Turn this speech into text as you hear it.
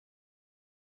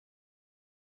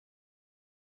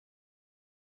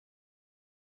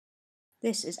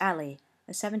This is Ali,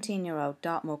 a 17-year-old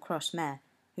Dartmoor Cross mare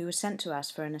who was sent to us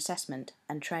for an assessment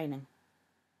and training.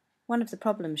 One of the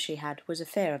problems she had was a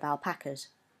fear of alpacas.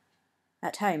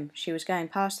 At home, she was going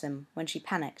past them when she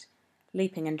panicked,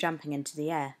 leaping and jumping into the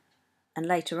air, and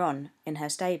later on, in her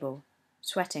stable,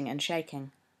 sweating and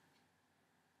shaking.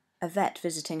 A vet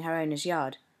visiting her owner's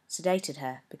yard sedated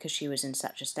her because she was in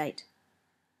such a state.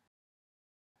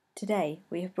 Today,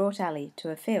 we have brought Ali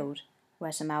to a field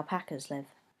where some alpacas live.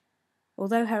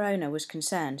 Although her owner was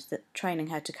concerned that training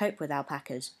her to cope with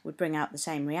alpacas would bring out the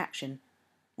same reaction,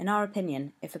 in our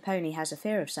opinion, if a pony has a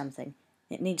fear of something,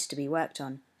 it needs to be worked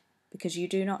on, because you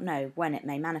do not know when it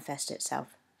may manifest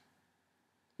itself.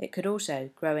 It could also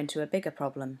grow into a bigger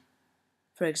problem.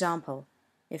 For example,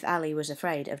 if Ali was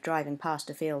afraid of driving past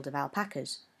a field of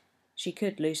alpacas, she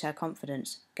could lose her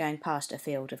confidence going past a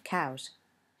field of cows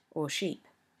or sheep.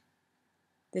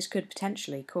 This could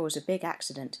potentially cause a big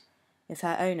accident if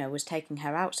her owner was taking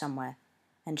her out somewhere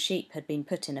and sheep had been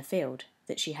put in a field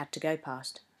that she had to go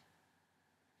past.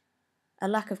 A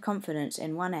lack of confidence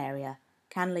in one area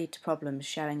can lead to problems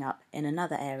showing up in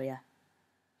another area.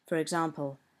 For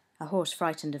example, a horse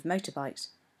frightened of motorbikes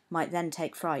might then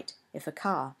take fright if a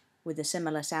car with a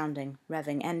similar sounding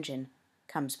revving engine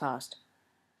comes past,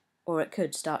 or it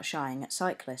could start shying at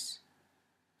cyclists.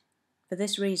 For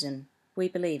this reason, we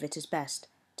believe it is best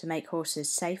to make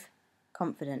horses safe,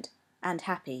 confident, and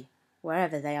happy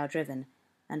wherever they are driven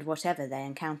and whatever they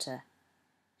encounter.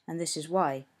 And this is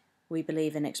why we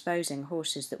believe in exposing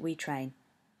horses that we train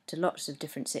to lots of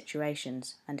different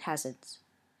situations and hazards.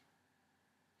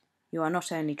 You are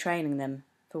not only training them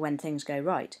for when things go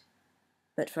right,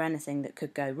 but for anything that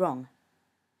could go wrong,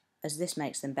 as this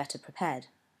makes them better prepared.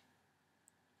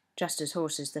 Just as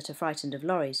horses that are frightened of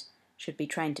lorries should be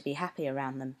trained to be happy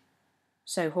around them,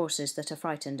 so horses that are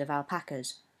frightened of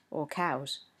alpacas, or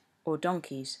cows, or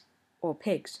donkeys, or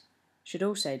pigs should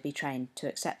also be trained to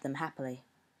accept them happily.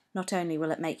 Not only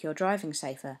will it make your driving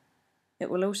safer, it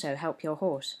will also help your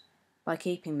horse by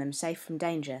keeping them safe from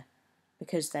danger,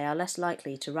 because they are less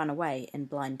likely to run away in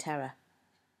blind terror.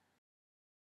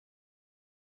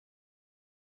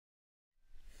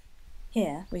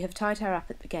 Here we have tied her up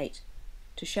at the gate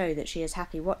to show that she is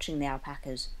happy watching the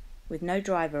alpacas, with no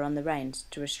driver on the reins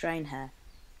to restrain her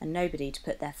and nobody to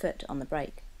put their foot on the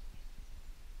brake.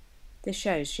 This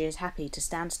shows she is happy to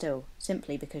stand still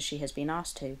simply because she has been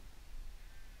asked to,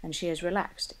 and she is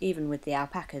relaxed even with the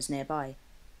alpacas nearby.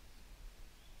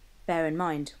 Bear in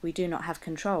mind, we do not have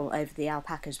control over the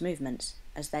alpacas' movements,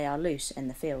 as they are loose in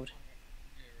the field.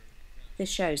 This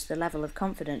shows the level of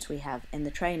confidence we have in the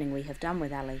training we have done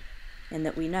with Ali, in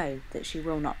that we know that she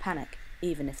will not panic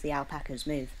even if the alpacas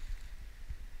move.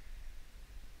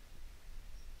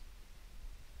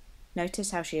 Notice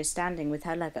how she is standing with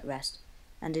her leg at rest,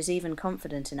 and is even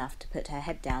confident enough to put her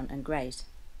head down and graze.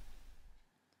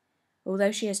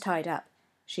 Although she is tied up,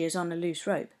 she is on a loose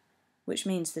rope, which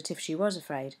means that if she was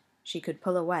afraid, she could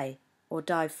pull away or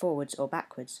dive forwards or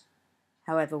backwards.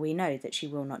 However, we know that she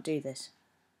will not do this.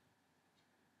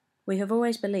 We have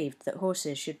always believed that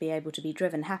horses should be able to be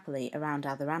driven happily around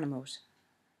other animals.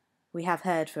 We have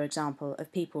heard, for example,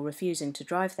 of people refusing to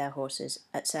drive their horses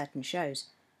at certain shows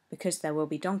because there will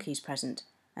be donkeys present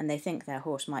and they think their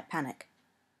horse might panic.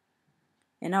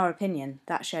 In our opinion,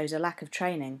 that shows a lack of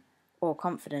training or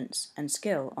confidence and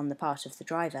skill on the part of the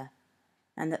driver,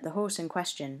 and that the horse in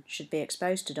question should be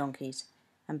exposed to donkeys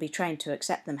and be trained to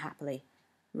accept them happily,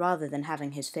 rather than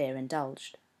having his fear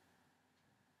indulged.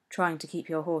 Trying to keep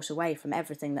your horse away from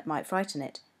everything that might frighten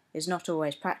it is not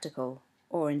always practical,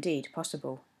 or indeed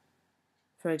possible.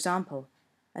 For example,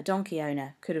 a donkey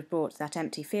owner could have bought that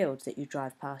empty field that you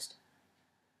drive past.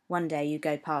 One day you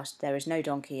go past, there is no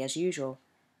donkey as usual,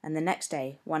 and the next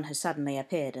day one has suddenly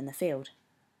appeared in the field.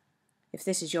 If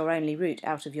this is your only route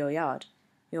out of your yard,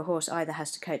 your horse either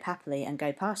has to cope happily and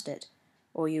go past it,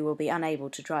 or you will be unable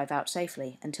to drive out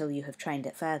safely until you have trained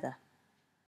it further.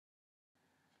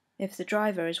 If the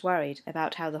driver is worried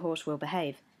about how the horse will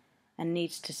behave and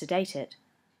needs to sedate it,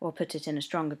 or put it in a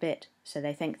stronger bit so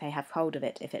they think they have hold of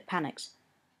it if it panics,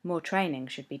 more training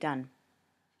should be done.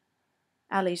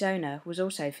 Ali's owner was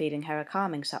also feeding her a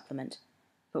calming supplement,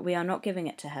 but we are not giving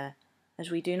it to her, as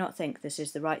we do not think this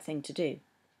is the right thing to do,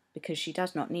 because she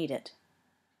does not need it.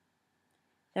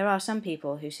 There are some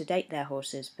people who sedate their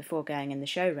horses before going in the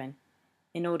show ring,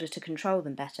 in order to control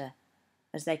them better,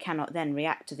 as they cannot then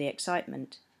react to the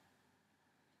excitement.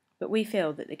 But we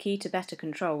feel that the key to better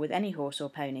control with any horse or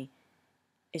pony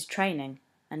is training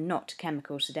and not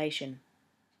chemical sedation.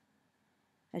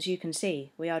 As you can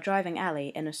see, we are driving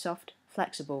Ali in a soft,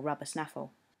 flexible rubber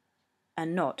snaffle,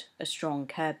 and not a strong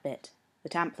curb bit.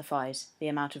 that amplifies the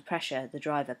amount of pressure the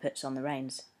driver puts on the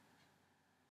reins.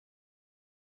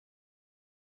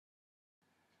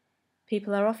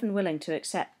 People are often willing to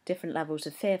accept different levels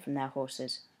of fear from their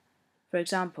horses. For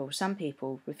example, some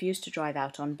people refuse to drive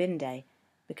out on bin day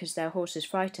because their horse is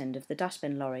frightened of the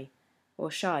dustbin lorry or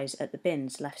shies at the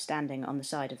bins left standing on the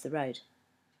side of the road.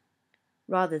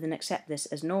 Rather than accept this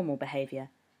as normal behaviour,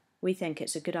 we think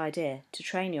it's a good idea to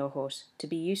train your horse to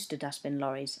be used to dustbin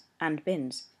lorries and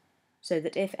bins, so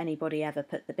that if anybody ever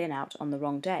put the bin out on the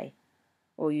wrong day,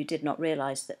 or you did not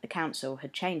realise that the council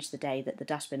had changed the day that the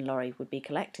dustbin lorry would be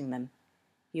collecting them,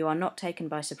 you are not taken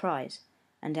by surprise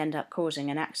and end up causing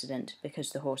an accident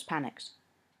because the horse panics,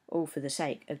 all for the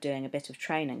sake of doing a bit of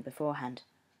training beforehand.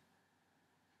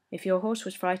 If your horse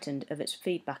was frightened of its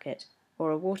feed bucket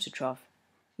or a water trough,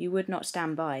 you would not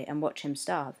stand by and watch him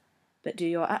starve, but do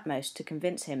your utmost to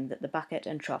convince him that the bucket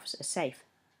and troughs are safe.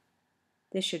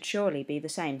 This should surely be the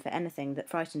same for anything that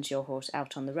frightens your horse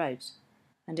out on the roads,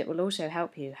 and it will also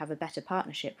help you have a better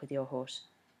partnership with your horse,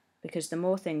 because the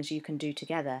more things you can do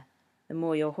together, the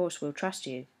more your horse will trust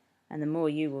you, and the more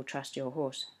you will trust your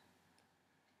horse.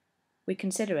 We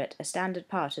consider it a standard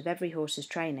part of every horse's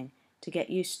training to get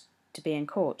used to being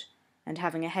caught and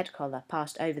having a head collar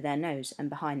passed over their nose and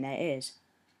behind their ears,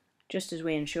 just as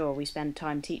we ensure we spend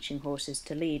time teaching horses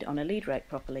to lead on a lead rope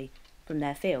properly from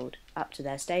their field up to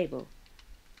their stable,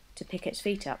 to pick its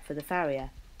feet up for the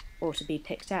farrier, or to be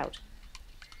picked out,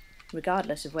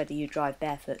 regardless of whether you drive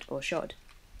barefoot or shod,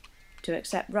 to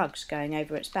accept rugs going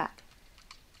over its back,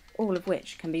 all of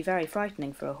which can be very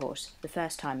frightening for a horse the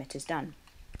first time it is done.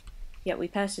 Yet we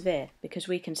persevere because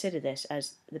we consider this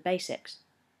as the basics,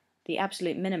 the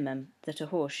absolute minimum that a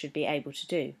horse should be able to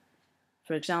do,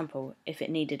 for example, if it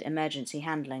needed emergency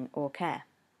handling or care.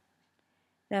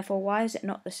 Therefore, why is it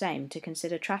not the same to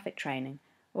consider traffic training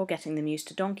or getting them used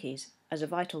to donkeys as a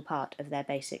vital part of their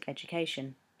basic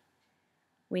education?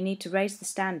 We need to raise the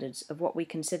standards of what we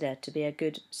consider to be a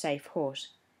good, safe horse,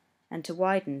 and to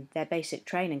widen their basic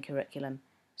training curriculum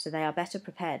so they are better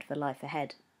prepared for life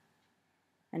ahead.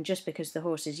 And just because the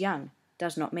horse is young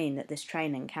does not mean that this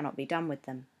training cannot be done with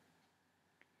them.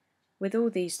 With all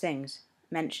these things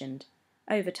mentioned,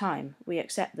 over time we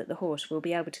accept that the horse will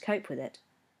be able to cope with it.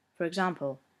 For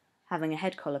example, having a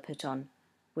head collar put on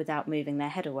without moving their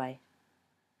head away,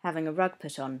 having a rug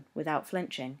put on without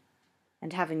flinching,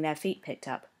 and having their feet picked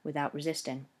up without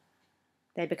resisting.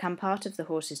 They become part of the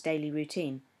horse's daily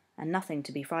routine and nothing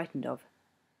to be frightened of.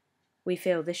 We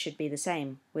feel this should be the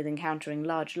same with encountering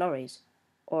large lorries,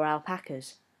 or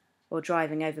alpacas, or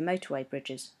driving over motorway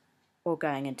bridges, or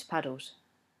going into puddles.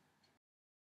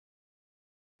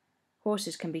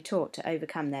 Horses can be taught to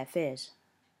overcome their fears.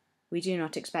 We do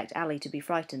not expect Ali to be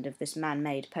frightened of this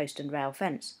man-made post and rail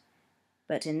fence,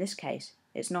 but in this case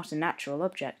it's not a natural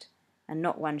object, and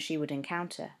not one she would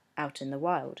encounter out in the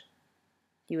wild.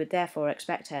 You would therefore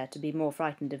expect her to be more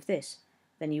frightened of this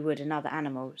than you would another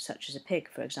animal, such as a pig,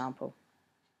 for example.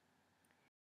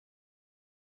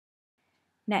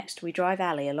 Next, we drive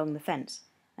Ali along the fence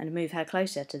and move her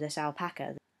closer to this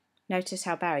alpaca. Notice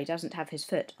how Barry doesn't have his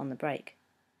foot on the brake.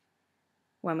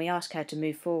 When we ask her to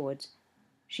move forwards,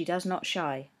 she does not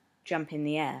shy, jump in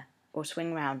the air, or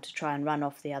swing round to try and run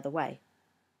off the other way.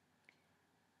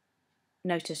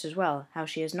 Notice as well how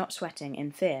she is not sweating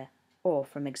in fear or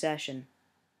from exertion.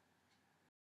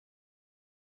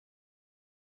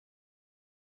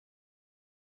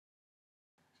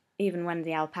 Even when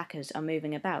the alpacas are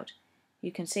moving about,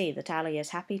 you can see that Ali is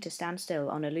happy to stand still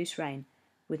on a loose rein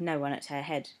with no one at her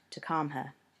head to calm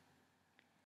her.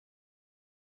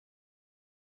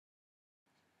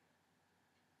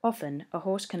 Often, a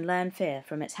horse can learn fear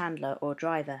from its handler or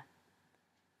driver.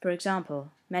 For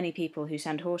example, many people who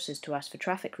send horses to us for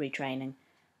traffic retraining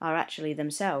are actually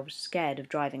themselves scared of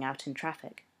driving out in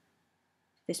traffic.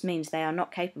 This means they are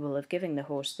not capable of giving the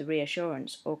horse the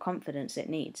reassurance or confidence it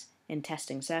needs in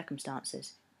testing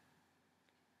circumstances.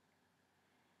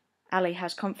 Ali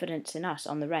has confidence in us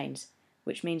on the reins,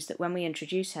 which means that when we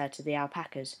introduce her to the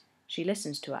alpacas, she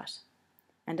listens to us,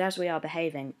 and as we are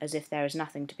behaving as if there is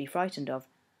nothing to be frightened of,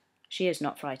 she is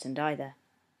not frightened either.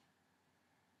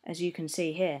 As you can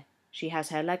see here, she has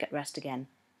her leg at rest again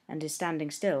and is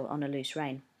standing still on a loose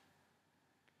rein.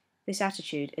 This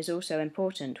attitude is also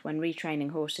important when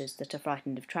retraining horses that are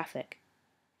frightened of traffic.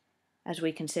 As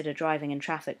we consider driving in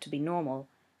traffic to be normal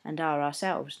and are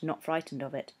ourselves not frightened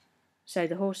of it, so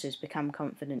the horses become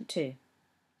confident too.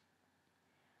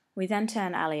 We then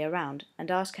turn Ali around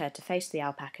and ask her to face the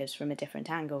alpacas from a different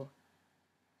angle.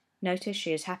 Notice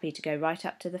she is happy to go right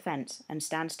up to the fence and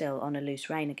stand still on a loose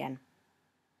rein again.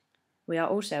 We are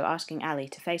also asking Ali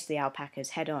to face the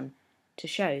alpacas head-on to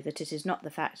show that it is not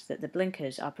the fact that the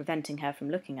blinkers are preventing her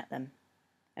from looking at them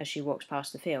as she walks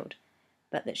past the field,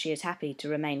 but that she is happy to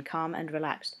remain calm and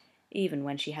relaxed even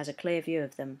when she has a clear view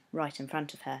of them right in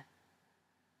front of her.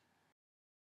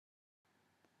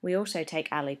 We also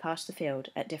take Ali past the field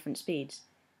at different speeds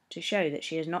to show that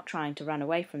she is not trying to run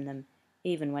away from them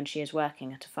even when she is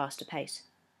working at a faster pace,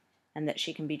 and that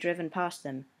she can be driven past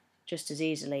them just as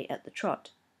easily at the trot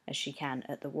as she can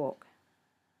at the walk.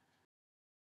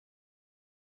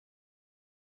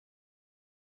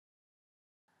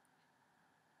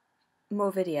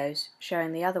 More videos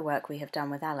showing the other work we have done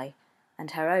with Ali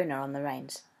and her owner on the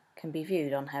reins can be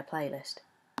viewed on her playlist.